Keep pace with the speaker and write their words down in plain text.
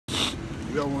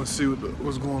Y'all want to see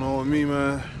what's going on with me,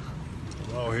 man?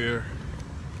 I'm out here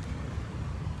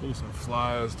posting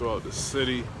flyers throughout the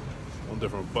city on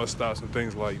different bus stops and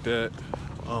things like that.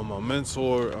 My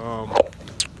mentor,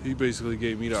 he basically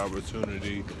gave me the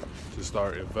opportunity to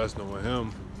start investing with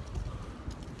him.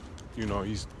 You know,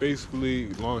 he's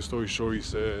basically, long story short, he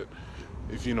said,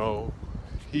 if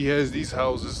he has these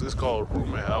houses, it's called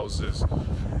rooming houses.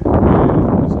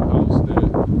 And it's a house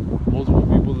that multiple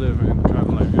people live in, kind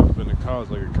of like if you've been in college,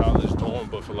 like a college dorm,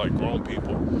 but for like grown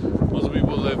people. Most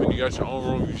people live in, you got your own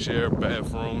room, you share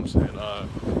bathrooms and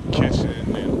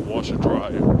kitchen and washer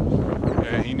dryer.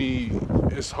 And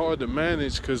it's hard to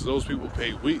manage because those people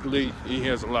pay weekly. He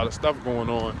has a lot of stuff going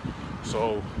on.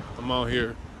 So I'm out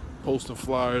here posting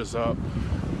flyers up.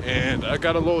 And I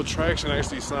got a little traction. I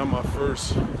actually signed my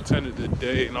first tenant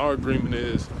today, and our agreement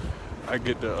is I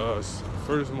get the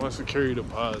first month security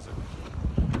deposit.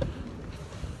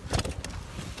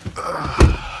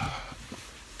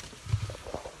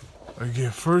 I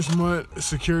get first month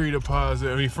security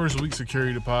deposit. First week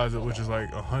security deposit, which is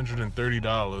like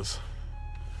 $130.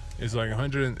 It's like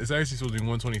it's actually supposed to be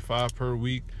 $125 per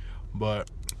week, but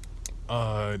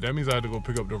that means I had to go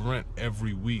pick up the rent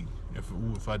every week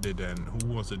if I did that. And who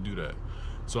wants to do that?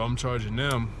 So I'm charging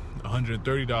them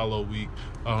 $130 a week,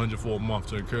 $100 for a month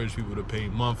to encourage people to pay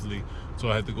monthly.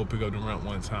 So I had to go pick up the rent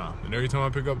one time. And every time I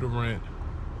pick up the rent,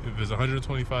 if it's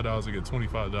 $125, I get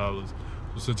 $25.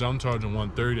 So since I'm charging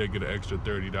 $130, I get an extra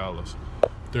 $30.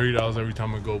 $30 every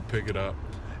time I go pick it up.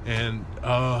 And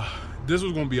this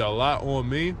was gonna be a lot on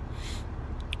me.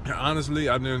 And honestly,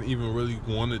 I didn't even really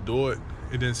want to do it.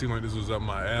 It didn't seem like this was up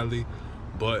my alley.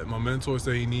 But my mentor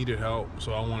said he needed help,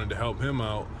 so I wanted to help him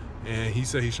out. And he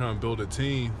said he's trying to build a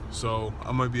team, so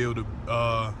I might be able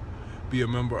to be a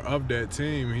member of that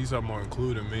team. And he's talking about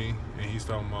including me, and he's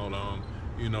talking about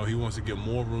he wants to get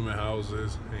more rooming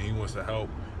houses, and he wants to help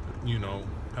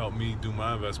me do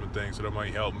my investment thing. So that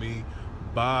might help me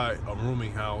buy a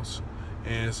rooming house.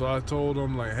 And so I told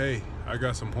him, like, hey, I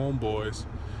got some homeboys,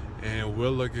 and we're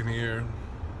looking here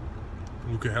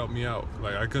who can help me out.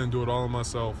 Like, I couldn't do it all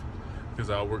myself because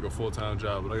I work a full-time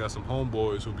job, but I got some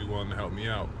homeboys who'll be willing to help me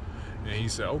out. And he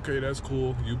said, okay, that's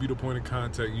cool. You be the point of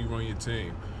contact. You run your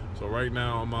team. So right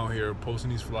now I'm out here posting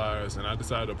these flyers, and I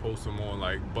decided to post them on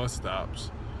like bus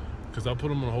stops because I put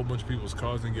them on a whole bunch of people's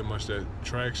cars and get much that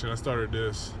traction. I started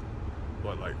this,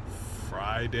 like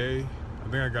Friday? I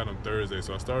think I got them Thursday.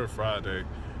 So I started Friday.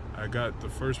 I got the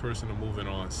first person to move in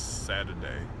on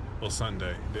Saturday. Well,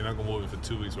 Sunday. They're not going to move in for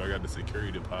 2 weeks, but I got the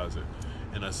security deposit.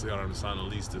 And I got them to sign a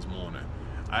lease this morning.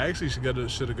 I actually should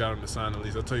have got them to sign the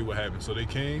lease. I'll tell you what happened. So they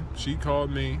came. She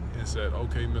called me and said,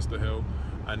 okay, Mr. Hill,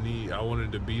 I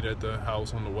wanted to meet at the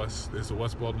house on the west. It's the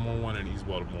West Baltimore one and East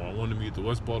Baltimore. I wanted to meet at the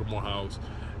West Baltimore house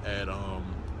at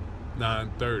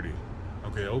 9:30.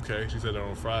 Okay. She said that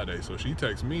on Friday. So she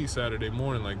texted me Saturday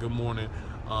morning, like, good morning.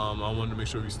 I wanted to make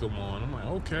sure you're still on. I'm like,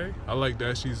 okay. I like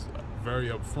that. She's very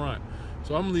upfront.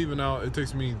 So I'm leaving out.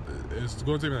 It's going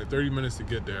to take me like 30 minutes to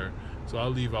get there. So I'll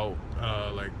leave out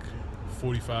like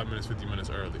 45 minutes, 50 minutes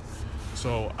early.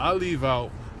 So I leave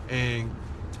out and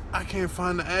I can't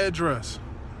find the address.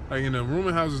 Like, in the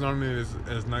rooming houses aren't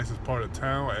as nice as part of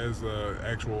town as the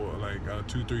actual like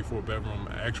 2, 3, 4 bedroom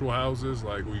actual houses,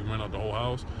 like where you rent out the whole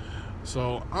house.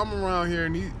 So I'm around here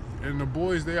and the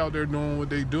boys, they out there doing what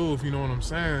they do, if you know what I'm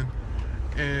saying.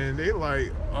 And they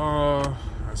like,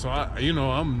 so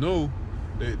I'm new.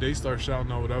 They start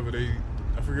shouting out whatever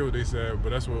I forget what they said, but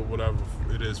that's whatever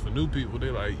it is for new people. They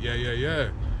like, yeah.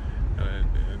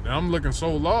 And I'm looking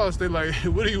so lost. They like,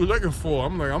 what are you looking for?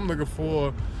 I'm like, I'm looking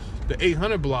for the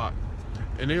 800 block.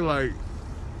 And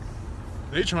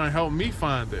they try and help me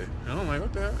find it. And I'm like,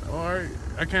 what the hell? All right,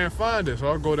 I can't find it. So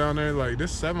I'll go down there, like,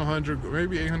 this 700,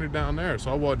 maybe 800 down there.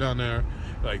 So I walk down there,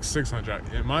 like 600.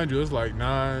 And mind you, it's like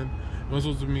 9, I'm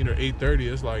supposed to meet her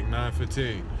 8:30. It's like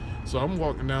 9:15. So I'm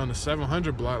walking down the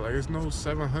 700 block, like, it's no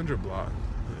 700 block.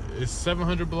 It's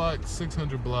 700 block,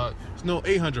 600 block. It's no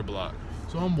 800 block.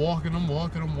 So I'm walking.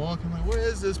 Like, where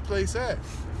is this place at?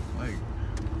 Like,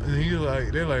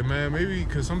 and they're like, man, maybe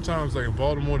because sometimes, like, in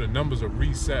Baltimore, the numbers are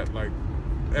reset. Like,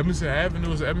 Edmondson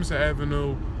Avenue is Edmondson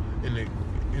Avenue in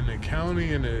the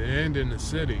county and in the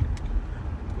city.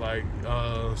 Like,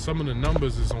 some of the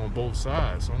numbers is on both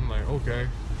sides. So I'm like, okay,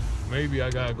 maybe I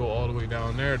gotta go all the way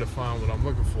down there to find what I'm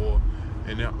looking for.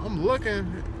 And then I'm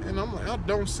looking, and I'm like, I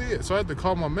don't see it. So I had to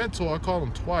call my mentor. I called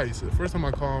him twice. The first time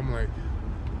I called him, like,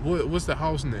 what's the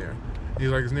house near? He's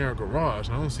like, it's near a garage.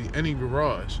 I don't see any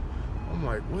garage. I'm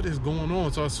like, what is going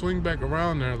on? So I swing back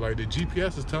around there. Like, the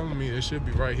GPS is telling me it should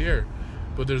be right here,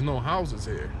 but there's no houses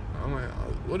here. I'm like,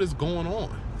 what is going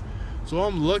on? So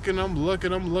I'm looking, I'm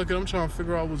trying to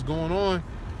figure out what's going on.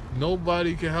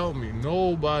 Nobody can help me.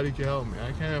 Nobody can help me.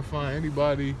 I can't find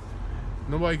anybody.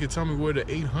 Nobody can tell me where the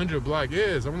 800 block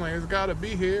is. I'm like, it's gotta be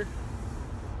here.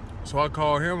 So I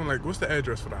call him. I'm like, what's the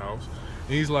address for the house?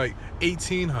 And he's like,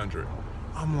 1800.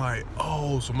 I'm like,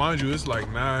 oh, so mind you, it's like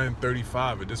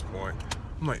 9:35 at this point.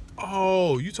 I'm like,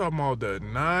 oh, you talking about the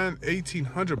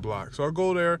 1800 block. So I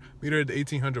go there, meet her at the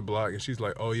 1800 block, and she's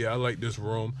like, oh yeah, I like this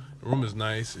room. The room is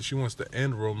nice. And she wants the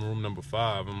end room number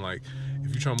 5. I'm like,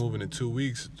 if you're trying to move in 2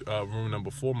 weeks, room number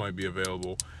 4 might be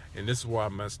available. And this is where I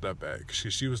messed up at.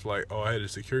 She was like, oh, I had a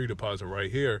security deposit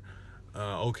right here.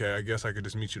 Okay, I guess I could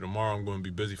just meet you tomorrow. I'm going to be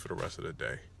busy for the rest of the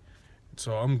day.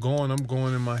 So I'm going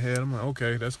in my head. I'm like,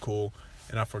 okay, that's cool.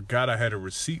 And I forgot I had a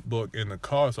receipt book in the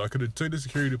car, so I could have took the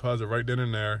security deposit right then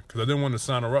and there, because I didn't want to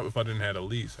sign her up if I didn't have a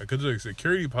lease. I could have took a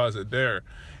security deposit there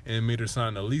and made her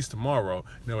sign the lease tomorrow.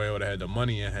 That way I would have had the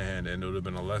money in hand, and it would have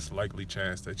been a less likely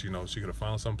chance that, you know, she could have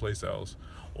found someplace else,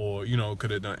 or, you know,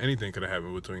 could have done anything could have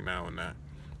happened between now and that.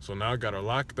 So now I got her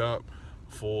locked up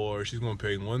for, she's going to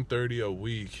pay $130 a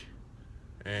week,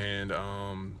 and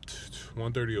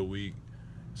 $130 a week.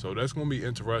 So that's going to be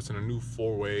interesting. A new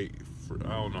four-way, I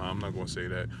don't know, I'm not going to say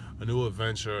that. A new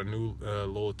adventure, a new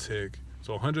little tick.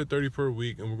 So $130 per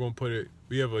week, and we're going to put it,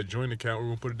 we have a joint account. We're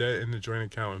going to put that in the joint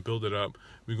account and build it up.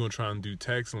 We're going to try and do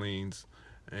tax liens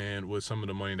and with some of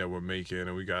the money that we're making.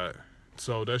 And we got,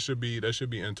 so that should be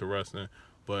interesting.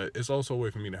 But it's also a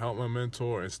way for me to help my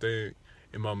mentor and stay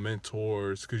in my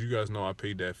mentors, because you guys know I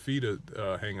paid that fee to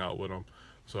hang out with them.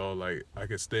 So, like, I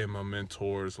could stay in my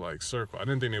mentor's, like, circle. I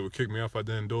didn't think they would kick me off if I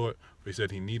didn't do it. But he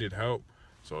said he needed help.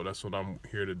 So that's what I'm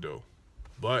here to do.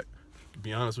 But, to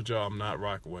be honest with y'all, I'm not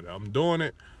rocking with it. I'm doing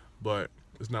it, but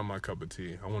it's not my cup of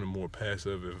tea. I want a more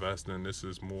passive investing. This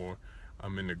is more,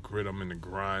 I'm in the grit, I'm in the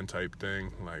grind type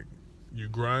thing. Like, you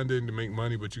grinding to make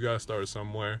money, but you got to start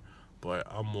somewhere. But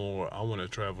I want to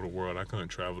travel the world. I couldn't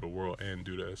travel the world and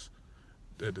do this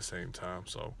at the same time.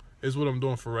 So it's what I'm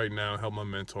doing for right now, help my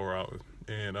mentor out.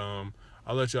 And I'll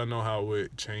let y'all know how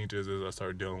it changes as I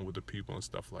start dealing with the people and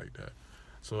stuff like that.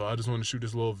 So I just want to shoot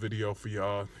this little video for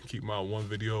y'all, keep my one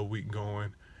video a week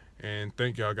going. And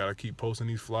thank y'all, gotta keep posting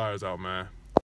these flyers out, man.